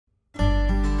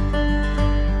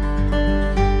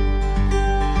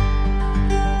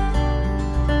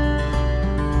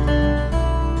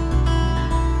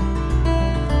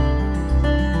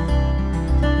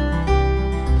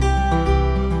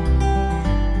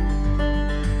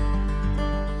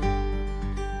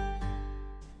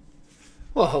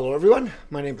Well, hello everyone.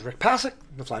 My name is Rick Passek,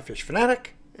 the FlyFish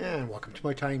Fanatic, and welcome to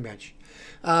my tying bench.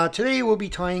 Today we'll be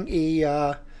tying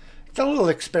it's a little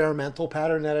experimental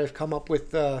pattern that I've come up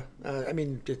with. I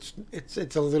mean,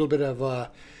 it's a little bit of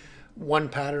one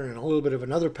pattern and a little bit of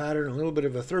another pattern, a little bit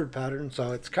of a third pattern.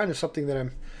 So it's kind of something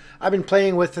that I've been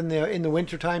playing with in the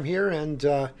winter time here, and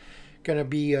gonna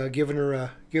be giving her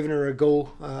a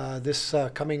go this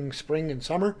coming spring and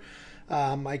summer.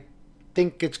 I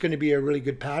think it's going to be a really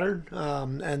good pattern,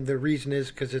 and the reason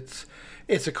is because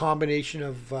it's a combination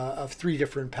of three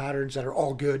different patterns that are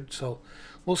all good. So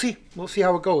we'll see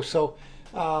how it goes. So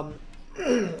I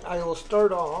will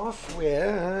start off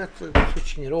with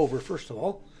switching it over. First of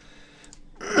all,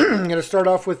 I'm going to start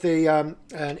off with an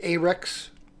Hook-Ahrex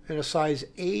in a size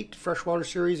 8 freshwater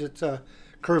series. It's a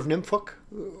curved nymph hook.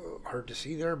 Hard to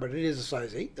see there, but it is a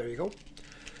size 8. There you go.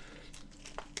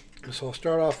 So I'll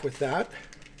start off with that.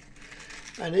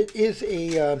 And it is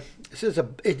a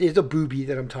booby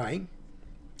that I'm tying,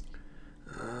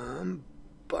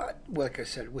 but like I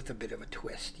said, with a bit of a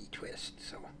twisty twist.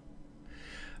 So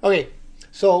okay,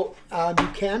 so you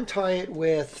can tie it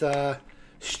with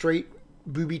straight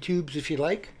booby tubes if you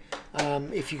like,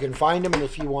 if you can find them, and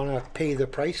if you want to pay the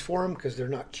price for them because they're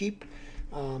not cheap,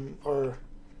 or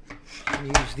you can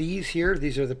use these here.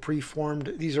 These are the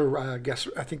preformed. These are I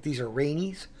think these are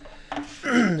Raineys,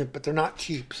 but they're not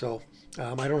cheap. So.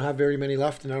 I don't have very many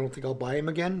left, and I don't think I'll buy them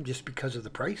again just because of the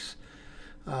price.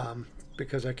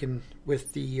 Because I can,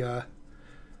 with the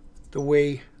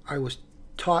way I was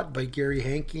taught by Gary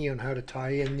Hankey on how to tie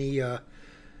in the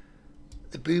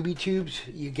booby tubes,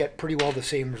 you get pretty well the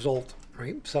same result,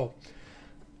 right? So,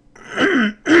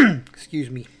 excuse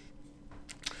me.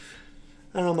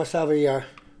 I don't know, I must have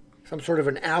some sort of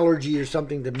an allergy or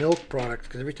something to milk products,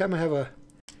 because every time I have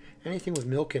anything with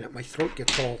milk in it, my throat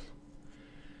gets all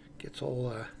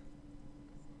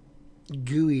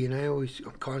gooey, and I'm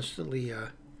constantly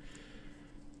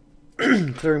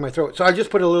clearing my throat. So I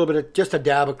just put a little bit of, just a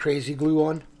dab of crazy glue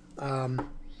on.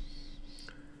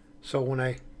 So when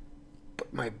I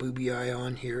put my booby eye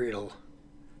on here, it'll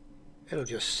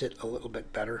just sit a little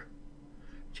bit better.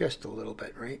 Just a little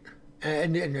bit, right?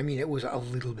 And I mean, it was a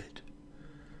little bit.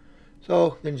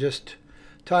 So then just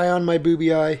tie on my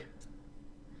booby eye.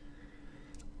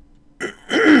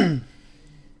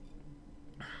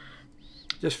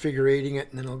 Just figure eighting it,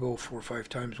 and then I'll go 4 or 5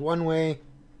 times one way,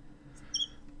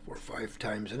 4 or 5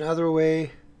 times another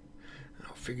way, and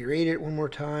I'll figure eight it one more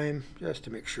time just to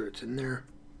make sure it's in there,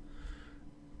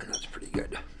 and that's pretty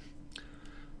good.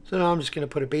 So now I'm just going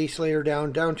to put a base layer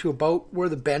down to about where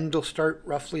the bend will start,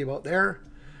 roughly about there.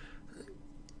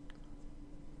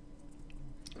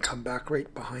 Come back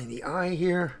right behind the eye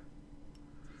here.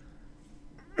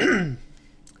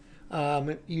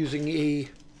 Using a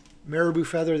Marabou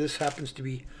feather. This happens to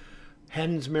be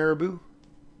Hends Marabou.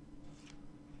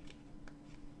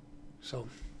 So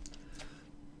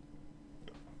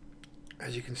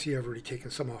as you can see, I've already taken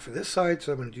some off of this side,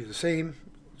 so I'm going to do the same.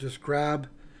 Just grab,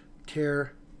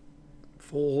 tear,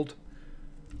 fold,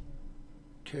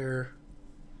 tear,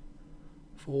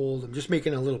 fold. I'm just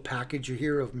making a little package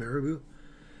here of Marabou.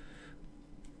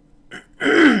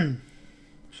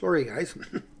 Sorry guys.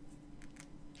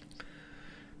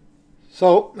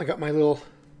 So I got my little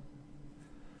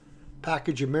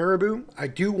package of Marabou. I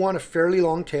do want a fairly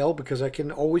long tail because I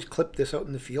can always clip this out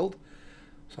in the field.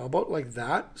 So about like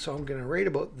that. So I'm going to right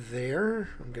about there.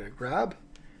 I'm going to grab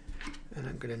and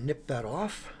I'm going to nip that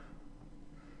off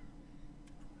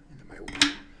into my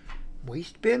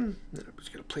waste bin. And I'm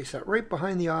just going to place that right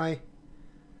behind the eye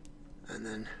and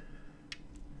then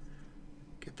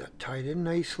get that tied in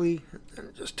nicely.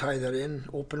 And just tie that in,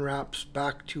 open wraps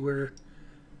back to where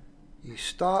you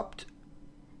stopped,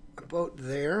 about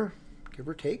there, give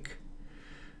or take.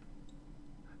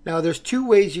 Now there's 2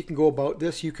 ways you can go about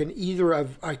this. You can either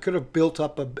I could have built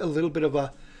up a little bit of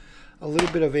a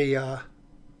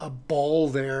ball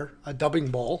there, a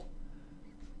dubbing ball.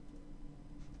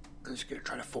 I'm just gonna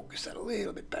try to focus that a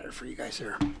little bit better for you guys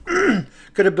there.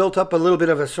 Could have built up a little bit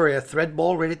of a thread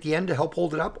ball right at the end to help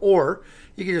hold it up, or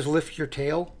you can just lift your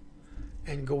tail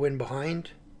and go in behind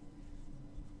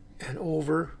and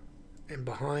over and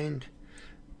behind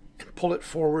and pull it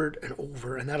forward and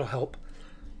over, and that'll help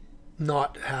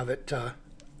not have it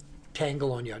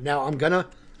tangle on you. Now I'm gonna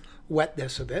wet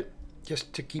this a bit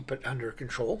just to keep it under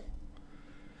control.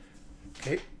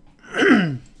 Okay.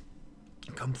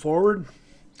 Come forward.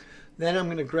 Then I'm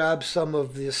gonna grab some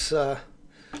of this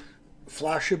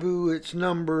flashabou. It's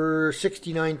number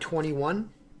 6921.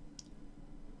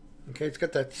 Okay, it's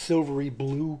got that silvery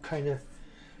blue kind of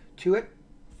to it.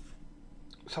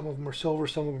 Some of them are silver,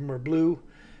 some of them are blue.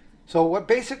 So what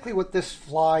basically this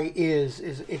fly is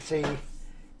it's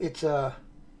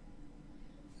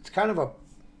kind of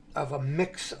a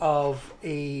mix of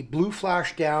a Blue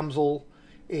Flash Damsel,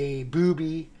 a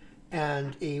Booby,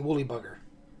 and a woolly bugger.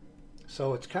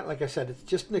 So it's kind of, like I said, it's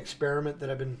just an experiment that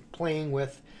I've been playing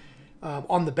with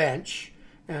on the bench,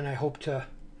 and I hope to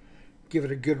give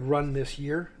it a good run this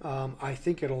year. I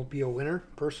think it'll be a winner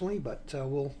personally, but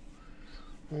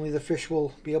only the fish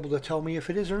will be able to tell me if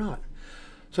it is or not.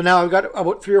 So now I've got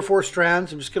about 3 or 4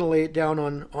 strands. I'm just going to lay it down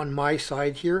on my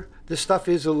side here. This stuff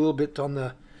is a little bit on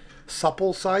the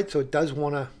supple side, so it does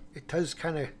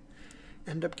kind of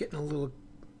end up getting a little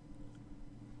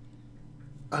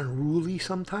unruly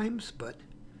sometimes, but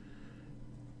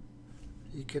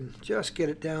you can just get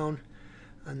it down,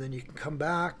 and then you can come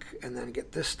back and then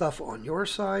get this stuff on your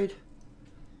side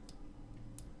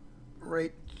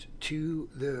right to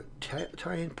the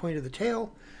tie-in point of the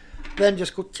tail. Then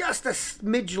just go just a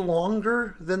smidge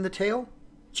longer than the tail,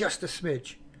 just a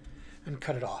smidge, and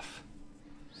cut it off.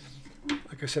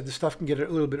 Like I said, the stuff can get a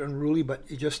little bit unruly, but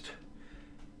you just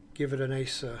give it a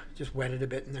nice, just wet it a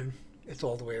bit, and then it's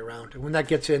all the way around. And when that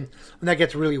gets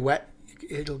really wet,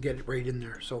 it'll get it right in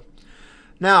there. So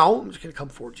now I'm just going to come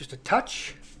forward just a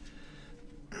touch.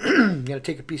 I'm going to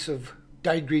take a piece of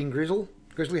dyed green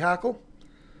Grizzly Hackle.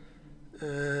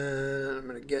 I'm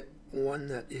going to get one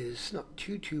that is not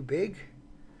too big.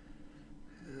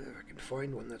 If I can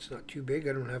find one that's not too big.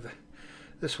 I don't have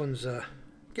this one's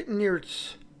getting near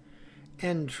its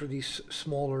end for these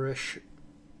smallerish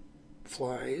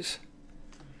flies.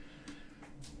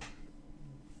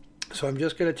 So I'm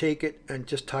just going to take it and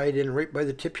just tie it in right by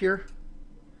the tip here.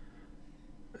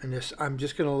 And I'm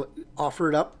just going to offer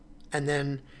it up, and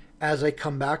then as I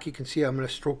come back, you can see I'm going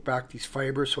to stroke back these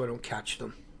fibers so I don't catch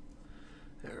them.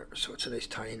 There, so it's a nice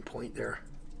tie-in point there.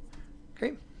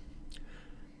 Okay.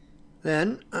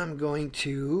 Then I'm going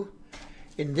to,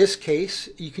 in this case,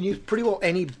 you can use pretty well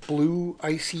any blue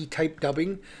icy type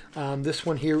dubbing. This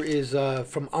one here is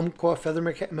from Umpqua Feather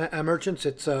Merchants.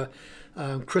 It's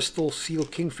Crystal Seal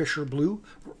Kingfisher Blue.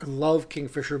 I love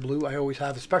Kingfisher Blue. I always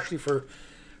have, especially for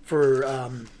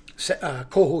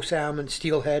coho salmon,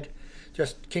 steelhead.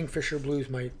 Just Kingfisher Blue is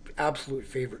my absolute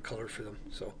favorite color for them.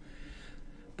 So,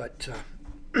 but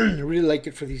I really like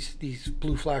it for these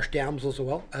Blue Flash Damsels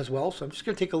as well. So I'm just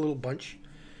going to take a little bunch.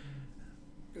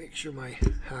 Make sure my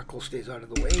hackle stays out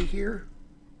of the way here.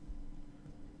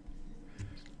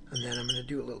 And then I'm going to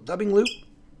do a little dubbing loop.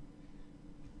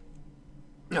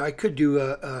 Now I could do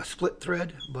a split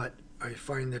thread, but I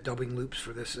find the dubbing loops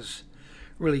for this is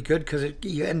really good because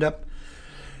you end up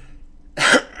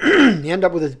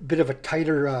with a bit of a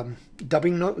tighter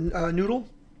dubbing noodle,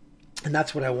 and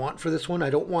that's what I want for this one. I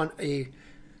don't want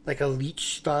like a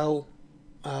leech style.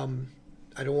 I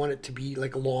don't want it to be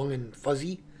like long and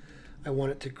fuzzy. I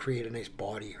want it to create a nice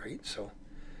body, right? So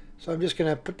I'm just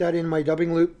gonna put that in my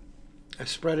dubbing loop. I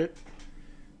spread it,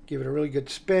 give it a really good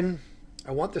spin.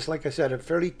 I want this, like I said, a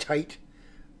fairly tight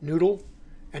noodle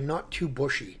and not too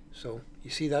bushy. So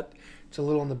you see that it's a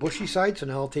little on the bushy side. So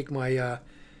now I'll take my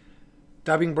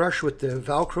dubbing brush with the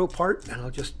Velcro part, and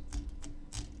I'll just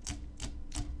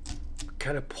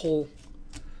kind of pull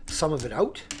some of it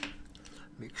out.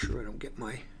 Make sure I don't get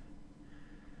my,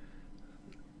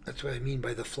 that's what I mean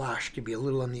by the flash can be a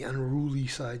little on the unruly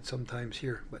side sometimes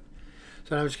here. But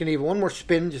so now I'm just going to give it one more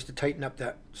spin just to tighten up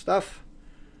that stuff,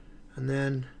 and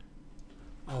then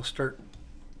I'll start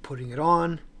putting it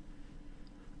on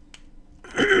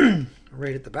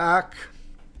right at the back,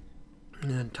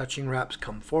 and then touching wraps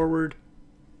come forward.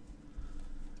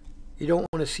 You don't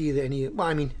want to see any, well,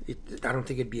 I mean, I don't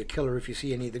think it'd be a killer if you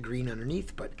see any of the green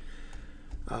underneath, but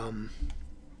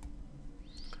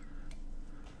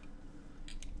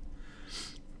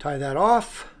tie that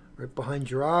off right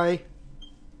behind your eye.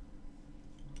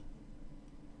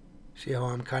 See how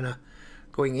I'm kind of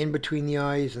going in between the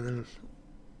eyes, and then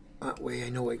that way I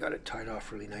know I got it tied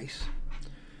off really nice.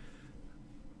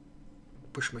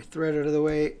 Push my thread out of the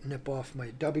way, nip off my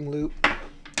dubbing loop,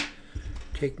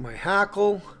 take my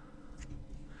hackle,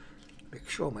 make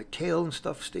sure my tail and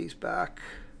stuff stays back,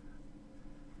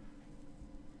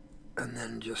 and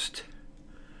then just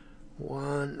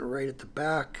one right at the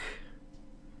back.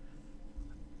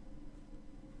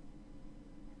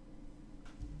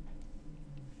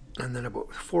 And then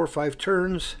about 4 or 5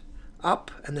 turns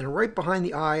up, and then right behind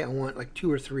the eye I want like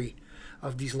 2 or 3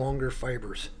 of these longer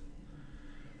fibers.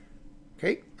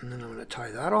 Okay, and then I'm going to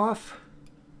tie that off.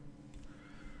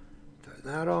 Tie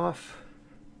that off.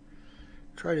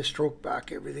 Try to stroke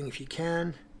back everything if you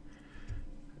can.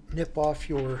 Nip off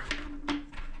your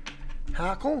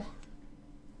hackle.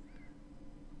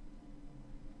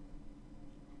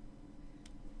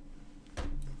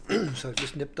 So I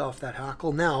just nipped off that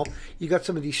hackle. Now you got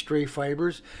some of these stray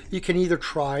fibers. You can either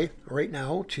try right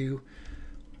now to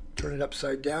turn it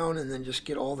upside down and then just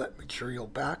get all that material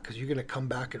back, because you're going to come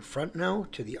back in front now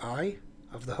to the eye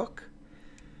of the hook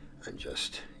and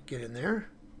just get in there.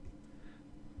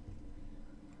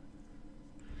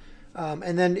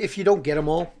 And then if you don't get them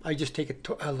all, I just take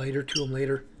a lighter to them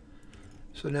later.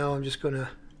 So now I'm just going to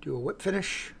do a whip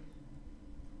finish.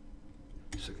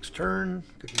 6 turn,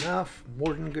 good enough,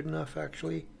 more than good enough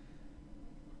actually.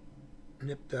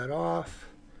 Nip that off.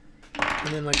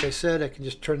 And then like I said, I can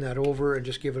just turn that over and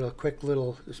just give it a quick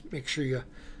little, just make sure you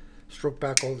stroke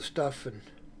back all the stuff and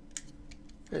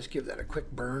just give that a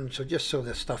quick burn. So just so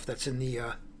the stuff that's in the,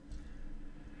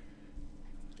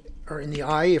 or in the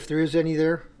eye, if there is any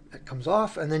there, that comes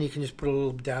off. And then you can just put a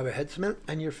little dab of head cement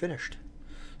and you're finished.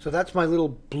 So that's my little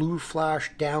Blue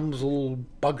Flash Damsel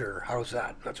bugger. How's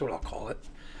that? That's what I'll call it.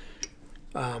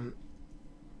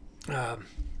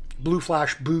 Blue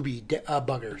Flash Booby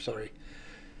bugger, sorry.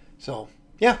 So,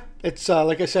 yeah, it's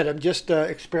like I said, I'm just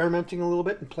experimenting a little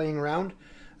bit and playing around.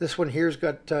 This one here's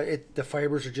got, the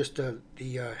fibers are just,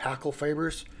 the hackle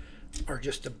fibers are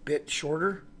just a bit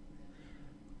shorter.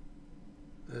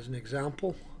 As an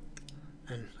example.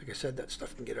 And like I said, that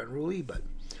stuff can get unruly, but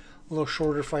a little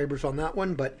shorter fibers on that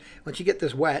one. But once you get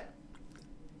this wet,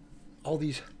 all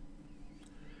these,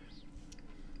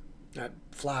 that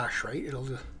flash, right, it'll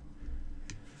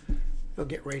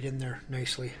get right in there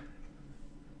nicely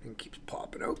and keeps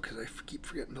popping out because I keep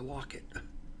forgetting to lock it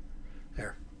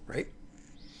there, right?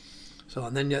 So,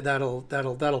 and then that'll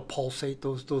pulsate.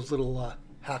 Those little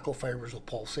hackle fibers will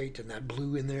pulsate, and that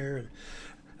blue in there. And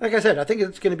like I said, I think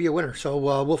it's going to be a winner. So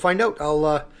we'll find out.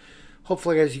 I'll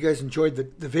hopefully, guys, you guys enjoyed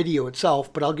the video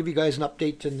itself, but I'll give you guys an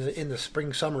update in the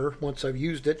spring summer once I've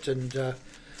used it and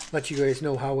let you guys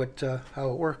know how it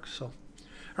works. So,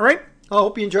 all right. I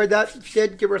hope you enjoyed that. If you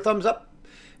did, give her a thumbs up.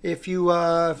 If you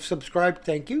subscribed,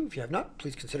 thank you. If you have not,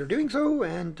 please consider doing so.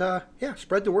 And yeah,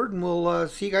 spread the word, and we'll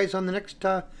see you guys on the next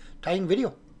tying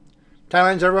video. Tie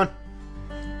lines, everyone.